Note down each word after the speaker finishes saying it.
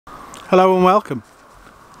Hello and welcome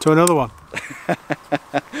to another one.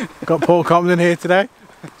 Got Paul Compton here today.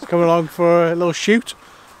 He's coming along for a little shoot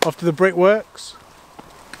off to the brickworks.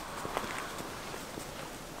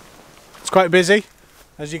 It's quite busy,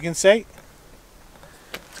 as you can see.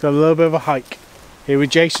 It's got a little bit of a hike. Here with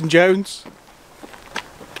Jason Jones.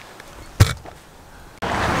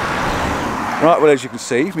 Right, well, as you can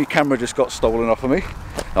see, my camera just got stolen off of me.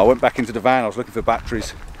 I went back into the van, I was looking for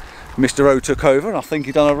batteries. Mr. O took over and I think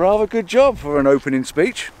he done a rather good job for an opening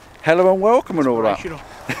speech. Hello and welcome and all that.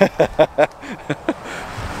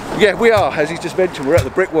 Yeah, we are, as he's just mentioned, we're at the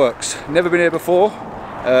brickworks. Never been here before.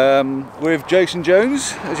 With Jason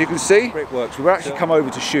Jones, as you can see. Brickworks. We've actually come over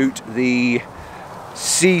to shoot the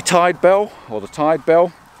sea tide bell, or the tide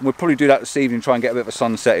bell. We'll probably do that this evening, try and get a bit of a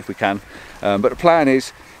sunset if we can. But the plan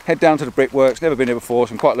is, head down to the brickworks. Never been here before,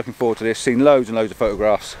 so I'm quite looking forward to this. Seen loads and loads of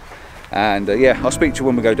photographs. And yeah, I'll speak to you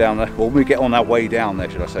when we go down there, or when we get on our way down there,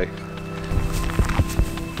 should I say.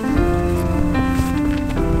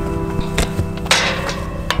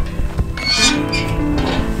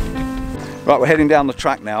 Right, we're heading down the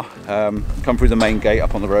track now. Come through the main gate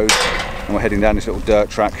up on the road, and we're heading down this little dirt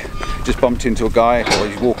track. Just bumped into a guy, or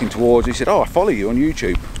he's walking towards. He said, "Oh, I follow you on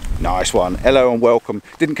YouTube." Nice one. Hello and welcome.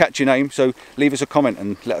 Didn't catch your name, so leave us a comment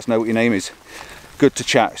and let us know what your name is. Good to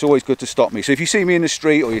chat. It's always good to stop me. So if you see me in the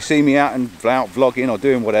street, or you see me out vlogging or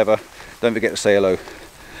doing whatever, don't forget to say hello.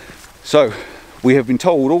 So we have been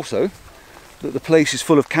told also that the place is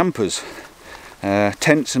full of campers,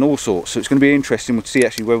 tents and all sorts. So it's going to be interesting to see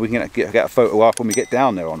actually whether we can get a photo up when we get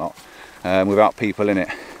down there or not, without people in it.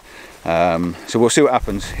 So we'll see what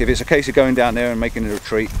happens. If it's a case of going down there and making a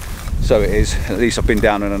retreat, so it is. At least I've been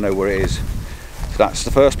down and I know where it is. So that's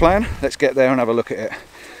the first plan. Let's get there and have a look at it.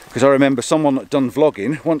 Because I remember someone that done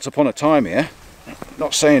vlogging once upon a time here,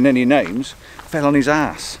 not saying any names, fell on his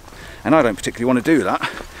ass. And I don't particularly want to do that.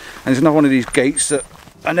 And there's another one of these gates that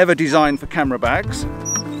are never designed for camera bags.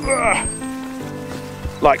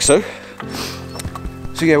 Like so.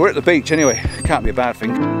 So yeah, we're at the beach anyway. Can't be a bad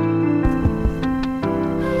thing.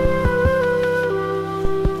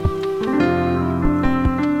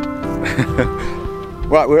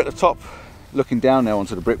 Right, we're at the top, looking down now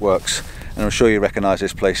onto the brickworks, and I'm sure you recognise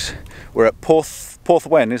this place. We're at Porth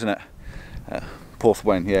Wen, isn't it? Porth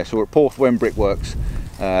Wen, yeah. So we're at Porth Wen brickworks,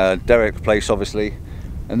 derelict place obviously,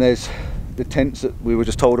 and there's the tents that we were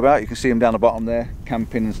just told about. You can see them down the bottom there,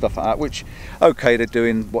 camping and stuff like that. Which, okay, they're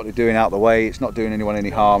doing what they're doing out of the way. It's not doing anyone any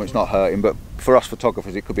harm. It's not hurting, but for us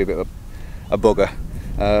photographers, it could be a bit of a bugger.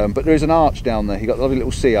 But there is an arch down there. You've got a lovely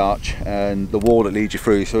little sea arch and the wall that leads you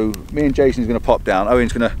through. So me and Jason's going to pop down.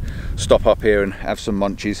 Owen's going to stop up here and have some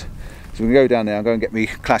munchies. So we're going to go down there and go and get me a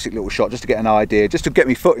classic little shot just to get an idea, just to get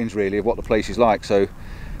me footings really of what the place is like. So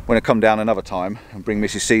when I come down another time and bring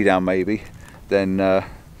Mrs. C down maybe, then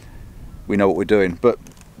we know what we're doing. But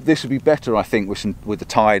this would be better, I think, with the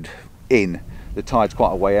tide in. The tide's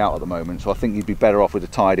quite a way out at the moment, so I think you'd be better off with the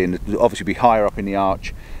tide in. It'd obviously be higher up in the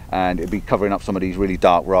arch, and it'd be covering up some of these really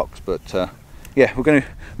dark rocks. But yeah, we're going to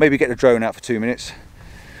maybe get the drone out for 2 minutes.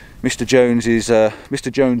 Mr. Jones is Mr.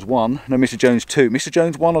 Jones 1, no, Mr. Jones 2. Mr.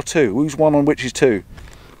 Jones 1 or 2? Who's 1 on which is 2?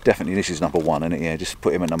 Definitely this is number 1, isn't it? Yeah, just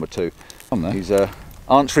put him at number 2. On there. He's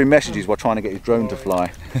answering messages while trying to get his drone to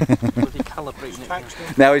fly.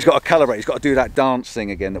 Now he's got to calibrate. He's got to do that dance thing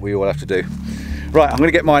again that we all have to do. Right, I'm going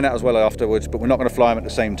to get mine out as well afterwards, but we're not going to fly them at the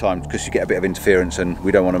same time because you get a bit of interference and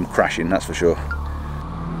we don't want them crashing, that's for sure.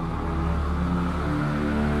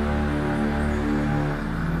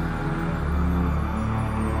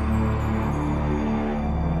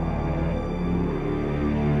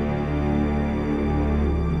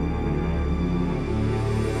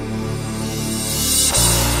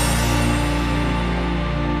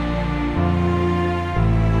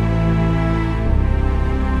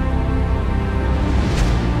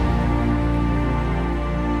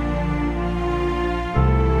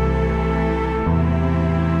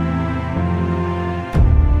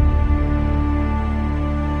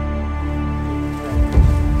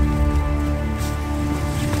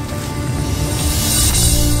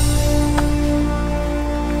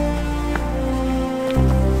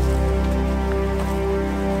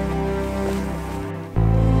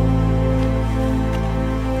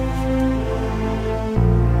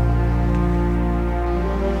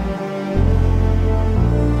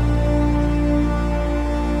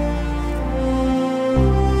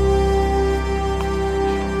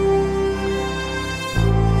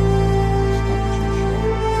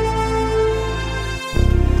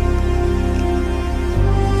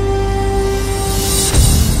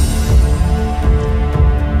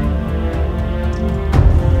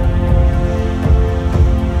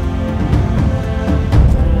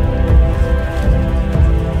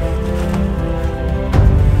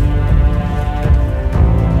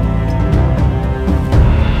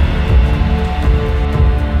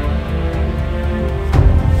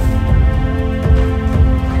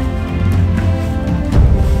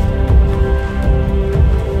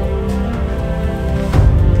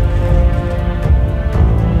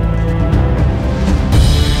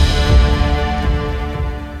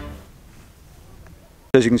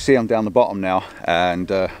 As you can see, I'm down the bottom now,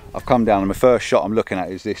 and I've come down, and my first shot I'm looking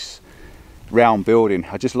at is this round building.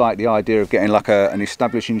 I just like the idea of getting like an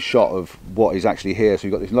establishing shot of what is actually here. So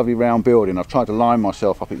you've got this lovely round building. I've tried to line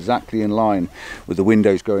myself up exactly in line with the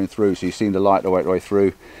windows going through, so you've seen the light the way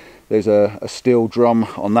through. There's a steel drum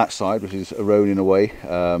on that side which is eroding away,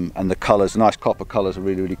 and the colours, nice copper colours, are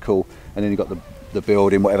really cool. And then you've got the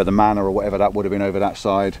building, whatever the manor or whatever that would have been over that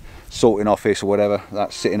side, sorting office or whatever,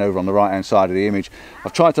 that's sitting over on the right hand side of the image.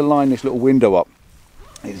 I've tried to line this little window up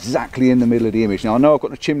exactly in the middle of the image. Now I know I've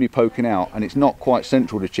got the chimney poking out and it's not quite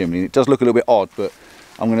central to the chimney. It does look a little bit odd, but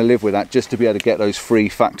I'm going to live with that just to be able to get those three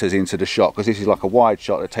factors into the shot, because this is like a wide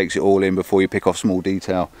shot that takes it all in before you pick off small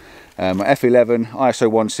detail. F11,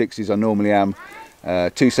 ISO 160s I normally am,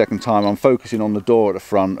 2-second time, I'm focusing on the door at the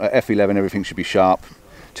front. At F11 everything should be sharp.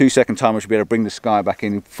 2-second time I should be able to bring the sky back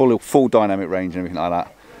in full dynamic range and everything like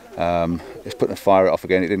that. Let's put the fire off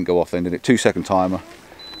again. It didn't go off then, did it? 2-second timer,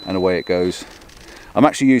 and away it goes. I'm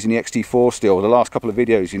actually using the XT4 still. The last couple of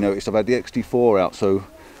videos you noticed I've had the XT4 out, so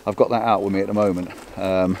I've got that out with me at the moment.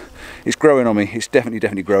 It's growing on me. It's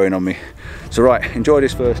definitely growing on me. So right, enjoy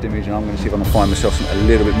this first image, and I'm going to see if I can find myself something a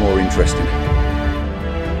little bit more interesting.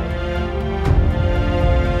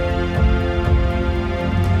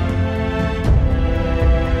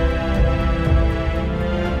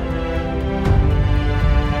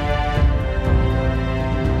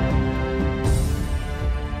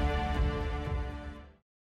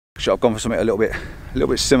 I've gone for something a little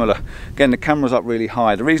bit similar. Again, the camera's up really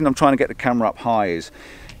high. The reason I'm trying to get the camera up high is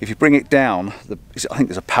if you bring it down, I think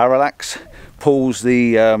there's a parallax, pulls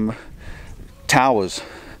the towers,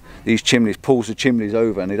 these chimneys, pulls the chimneys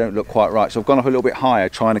over and they don't look quite right. So I've gone up a little bit higher,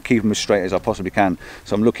 trying to keep them as straight as I possibly can.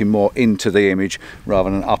 So I'm looking more into the image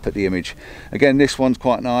rather than up at the image. Again, this one's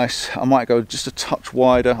quite nice. I might go just a touch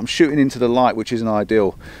wider. I'm shooting into the light, which isn't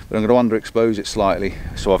ideal, but I'm going to underexpose it slightly.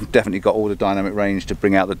 So I've definitely got all the dynamic range to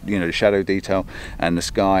bring out the, the shadow detail and the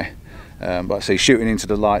sky. But I say shooting into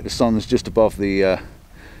the light, the sun's just above the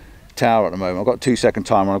tower at the moment. I've got 2-second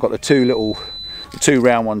timer. I've got the two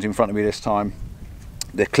round ones in front of me this time.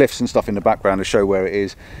 The cliffs and stuff in the background to show where it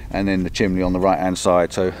is, and then the chimney on the right hand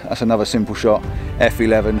side. So that's another simple shot.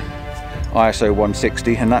 F11, ISO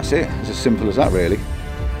 160, and that's it. It's as simple as that really.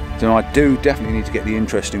 So I do definitely need to get the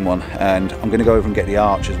interesting one, and I'm going to go over and get the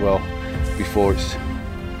arch as well before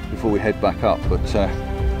we head back up. But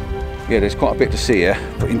yeah, there's quite a bit to see here,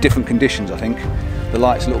 but in different conditions. I think the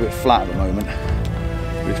light's a little bit flat at the moment,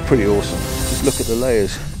 but it's pretty awesome. Just look at the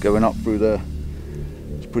layers going up through there.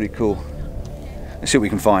 It's pretty cool. Let's see what we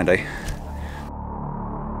can find, eh?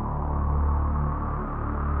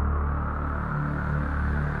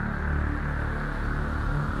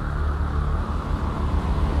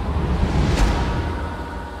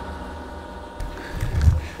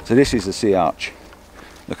 So this is the sea arch.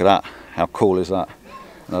 Look at that. How cool is that?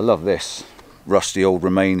 And I love this. Rusty old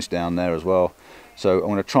remains down there as well. So I'm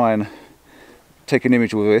going to try and take an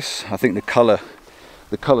image with this. I think the colours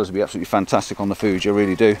will be absolutely fantastic on the Fuji, I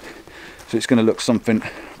really do. So it's going to look something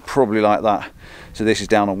probably like that. So this is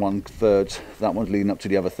down on 1/3, that one's leading up to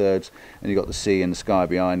the other thirds, and you've got the sea and the sky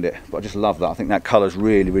behind it. But I just love that. I think that colour's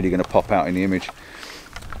really going to pop out in the image.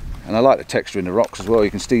 And I like the texture in the rocks as well. You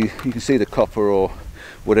can see the copper or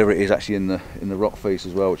whatever it is actually in the rock face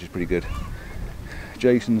as well, which is pretty good.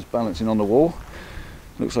 Jason's balancing on the wall.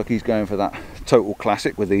 Looks like he's going for that total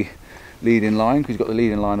classic with the leading line, because he's got the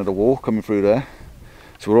leading line of the wall coming through there.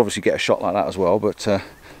 So we'll obviously get a shot like that as well, but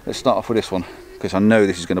let's start off with this one, because I know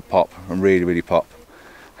this is going to pop and really pop.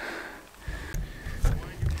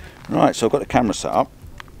 Right, so I've got the camera set up,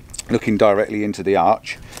 looking directly into the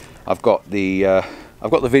arch. I've got the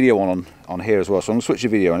video on here as well, so I'm going to switch the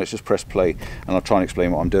video and let's just press play and I'll try and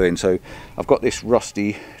explain what I'm doing. So I've got this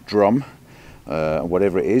rusty drum,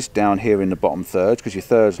 whatever it is, down here in the bottom thirds, because your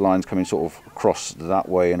thirds line's coming sort of across that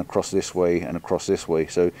way and across this way and across this way.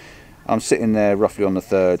 So I'm sitting there roughly on the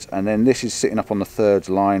thirds, and then this is sitting up on the thirds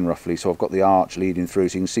line roughly, so I've got the arch leading through,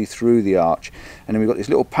 so you can see through the arch. And then we've got this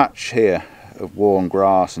little patch here of worn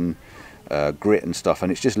grass and grit and stuff,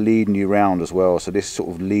 and it's just leading you round as well. So this sort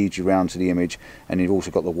of leads you round to the image, and you've also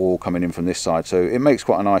got the wall coming in from this side, so it makes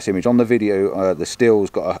quite a nice image. On the video, the still's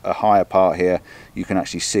got a higher part here. You can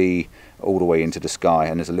actually see all the way into the sky,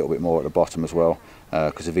 and there's a little bit more at the bottom as well,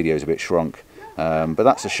 because the video's a bit shrunk. But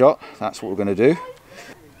that's the shot. That's what we're going to do.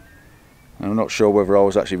 I'm not sure whether I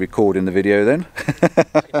was actually recording the video then.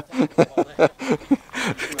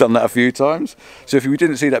 Done that a few times. So if you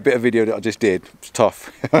didn't see that bit of video that I just did, it's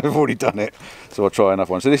tough. I've already done it. So I'll try another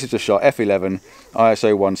one. So this is the shot, F11,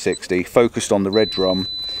 ISO 160, focused on the red drum.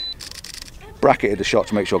 Bracketed the shot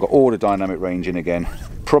to make sure I've got all the dynamic range in again.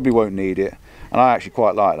 Probably won't need it. and I actually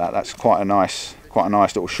quite like that. That's quite a nice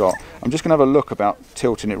little shot. I'm just going to have a look about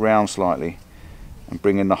tilting it round slightly and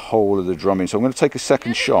bringing the whole of the drum in. So I'm going to take a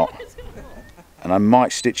second shot, and I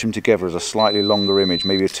might stitch them together as a slightly longer image,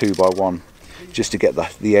 maybe a 2x1, just to get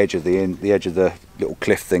the edge of the little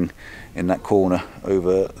cliff thing in that corner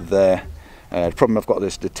over there. The problem I've got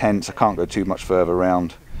is the tents. I can't go too much further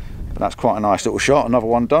around, but that's quite a nice little shot. Another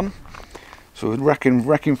one done. So we're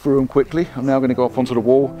wrecking through them quickly. I'm now going to go up onto the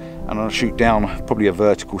wall and I'll shoot down, probably a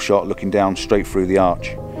vertical shot, looking down straight through the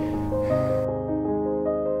arch.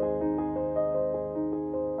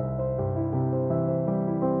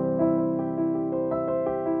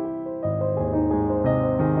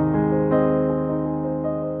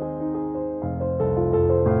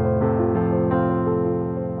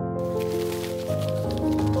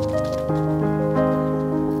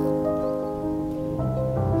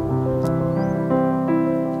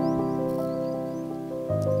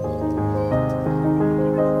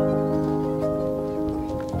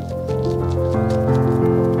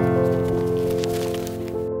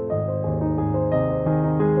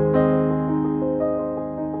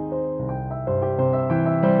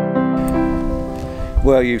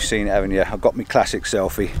 Well, you've seen it, haven't you? I got my classic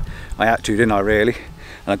selfie. I had to, didn't I, really?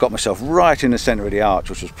 And I got myself right in the centre of the arch,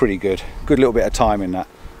 which was pretty good. Good little bit of time in that.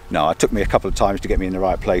 No, it took me a couple of times to get me in the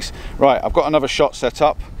right place. Right, I've got another shot set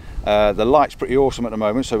up. The light's pretty awesome at the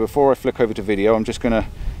moment, so before I flick over to video, I'm just going to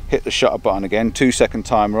hit the shutter button again. 2-second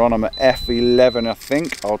timer on. I'm at f11, I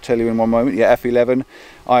think. I'll tell you in one moment. Yeah, f11,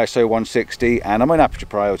 ISO 160, and I'm on aperture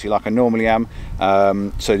priority like I normally am.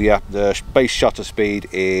 So the base shutter speed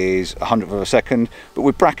is 100th of a second, but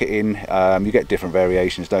with bracketing, you get different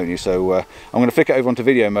variations, don't you? So I'm going to flick it over onto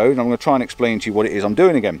video mode, and I'm going to try and explain to you what it is I'm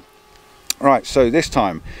doing again. Right, so this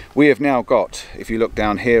time we have now got, if you look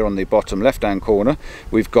down here on the bottom left hand corner,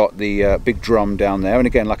 we've got the big drum down there, and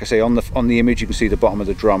again, like I say, on the image you can see the bottom of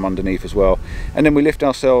the drum underneath as well. And then we lift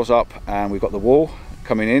ourselves up and we've got the wall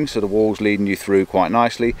coming in, so the wall's leading you through quite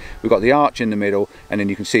nicely. We've got the arch in the middle, and then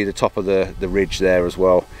you can see the top of the ridge there as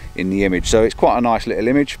well in the image. So it's quite a nice little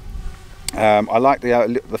image. I like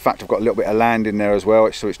the fact I've got a little bit of land in there as well,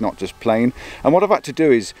 so it's not just plain. And what I've had to do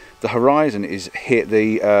is, the horizon is hit,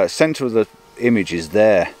 the centre of the image is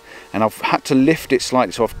there, and I've had to lift it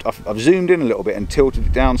slightly, so I've zoomed in a little bit and tilted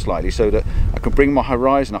it down slightly so that I can bring my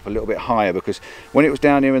horizon up a little bit higher, because when it was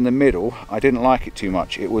down here in the middle I didn't like it too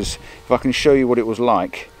much. It was, if I can show you what it was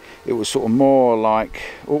like, it was sort of more like,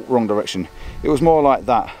 oh, wrong direction, it was more like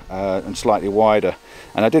that and slightly wider,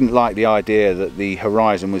 and I didn't like the idea that the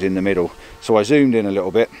horizon was in the middle. So I zoomed in a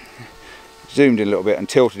little bit and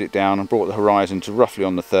tilted it down and brought the horizon to roughly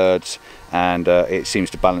on the thirds, and it seems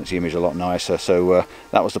to balance the image a lot nicer. So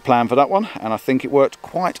that was the plan for that one, and I think it worked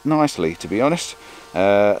quite nicely, to be honest.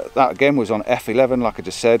 That again was on f11, like I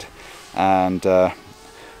just said, and a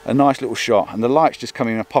nice little shot, and the light's just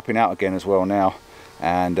coming and popping out again as well now,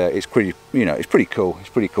 and it's pretty, you know, it's pretty cool. It's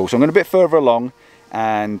pretty cool. So I'm going a bit further along,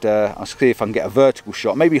 and I'll see if I can get a vertical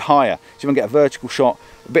shot, maybe higher. See if I can get a vertical shot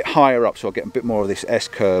a bit higher up, so I'll get a bit more of this S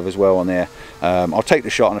curve as well on there. I'll take the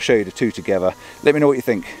shot and I'll show you the two together. Let me know what you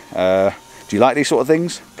think. Do you like these sort of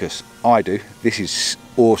things? Because I do. This is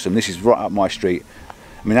awesome. This is right up my street.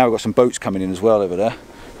 I mean, now we've got some boats coming in as well over there,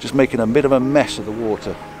 just making a bit of a mess of the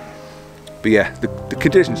water. But yeah, the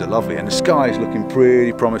conditions are lovely, and the sky is looking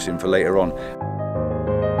pretty promising for later on.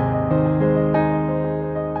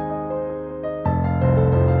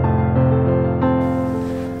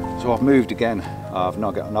 So I've moved again. I've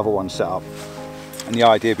now got another one set up, and the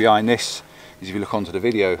idea behind this is, if you look onto the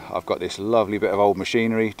video, I've got this lovely bit of old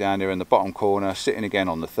machinery down here in the bottom corner, sitting again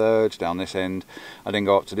on the thirds down this end. I then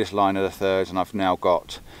go up to this line of the thirds, and I've now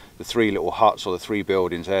got the three little huts, or the three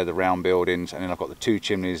buildings there, the round buildings, and then I've got the two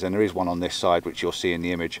chimneys, and there is one on this side which you'll see in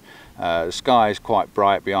the image. The sky is quite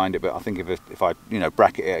bright behind it, but I think if I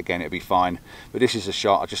bracket it again, it'd be fine. But this is a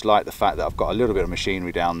shot. I just like the fact that I've got a little bit of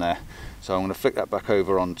machinery down there. So I'm going to flick that back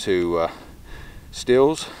over onto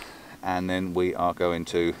stills, and then we are going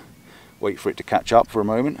to wait for it to catch up for a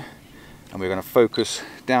moment, and we're going to focus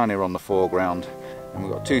down here on the foreground, and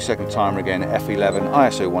we've got a 2-second timer again, f11,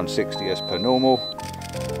 ISO 160 as per normal,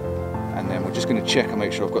 and then we're just going to check and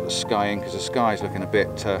make sure I've got the sky in, because the sky is looking a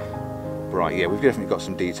bit bright. Yeah, we've definitely got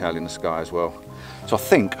some detail in the sky as well. So I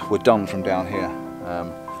think we're done from down here.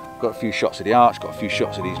 Got a few shots of the arch, got a few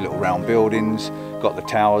shots of these little round buildings, got the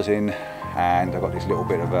towers in, and I've got this little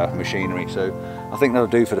bit of machinery. So I think that'll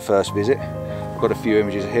do for the first visit. I've got a few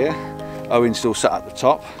images here. Owen's still sat at the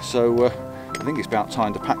top, so I think it's about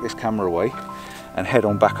time to pack this camera away and head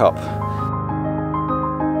on back up.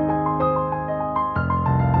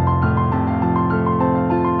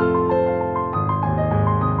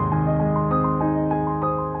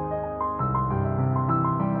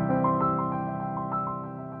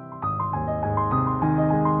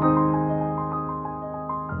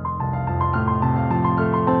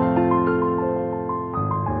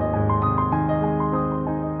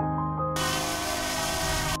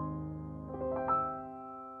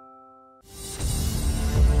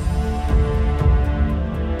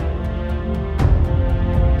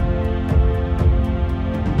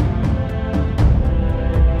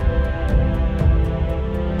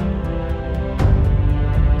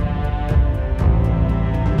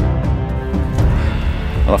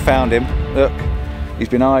 And I found him. Look, he's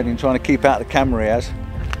been hiding, trying to keep out of the camera. He has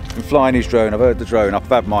been flying his drone. I've heard the drone up. I've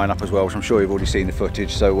had mine up as well, which I'm sure you've already seen the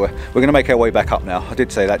footage. So we're going to make our way back up now. I did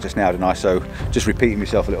say that just now, didn't I? So just repeating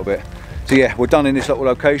myself a little bit. So yeah, we're done in this little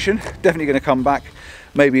location. Definitely going to come back,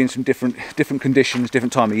 maybe in some different conditions,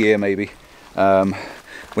 different time of year maybe, when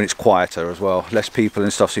it's quieter as well, less people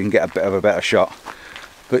and stuff, so you can get a bit of a better shot.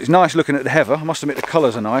 But it's nice looking at the heather. I must admit the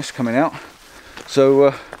colours are nice coming out.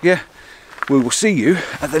 So yeah, we will see you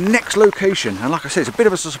at the next location. And like I said, it's a bit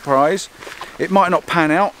of a surprise. It might not pan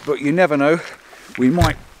out, but you never know. We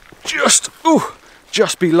might just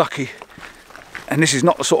be lucky. And this is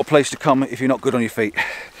not the sort of place to come if you're not good on your feet.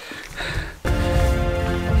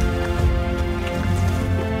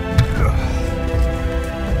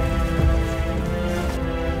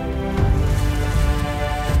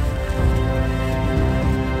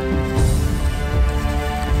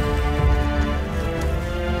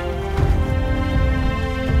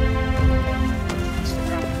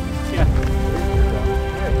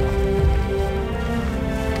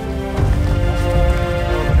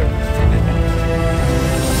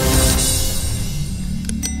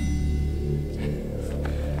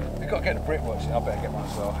 Get the brickworks in, I better get one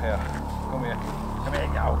as well. Here, come here,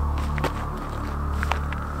 go.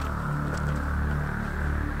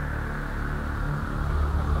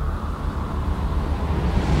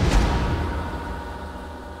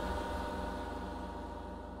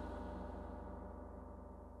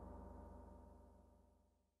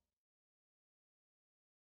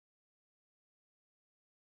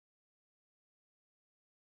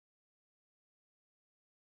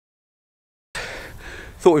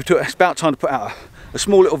 Thought it's about time to put out a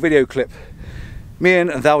small little video clip. Me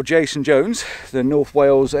and thou Jason Jones, the North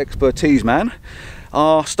Wales expertise man,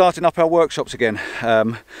 are starting up our workshops again.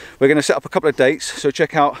 We're going to set up a couple of dates, so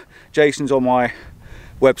check out Jason's on my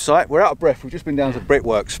website. We're out of breath, we've just been down to the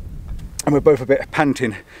brickworks and we're both a bit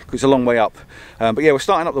panting because it's a long way up. But yeah, we're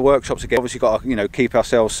starting up the workshops again. Obviously got to keep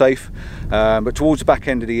ourselves safe, but towards the back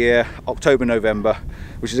end of the year, October, November,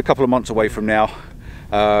 which is a couple of months away from now.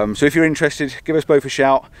 So if you're interested, give us both a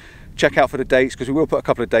shout. Check out for the dates, because we will put a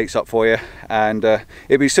couple of dates up for you, and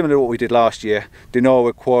it'll be similar to what we did last year.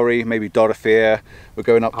 Dinorah Quarry, maybe Dorothy. We're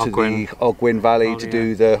going up to the Ogwen Valley to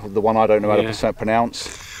do the one I don't know how to pronounce.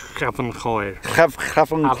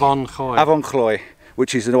 Avonchloy,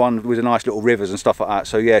 which is the one with the nice little rivers and stuff like that.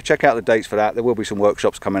 So yeah, check out the dates for that. There will be some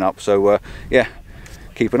workshops coming up. So yeah,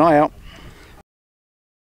 keep an eye out.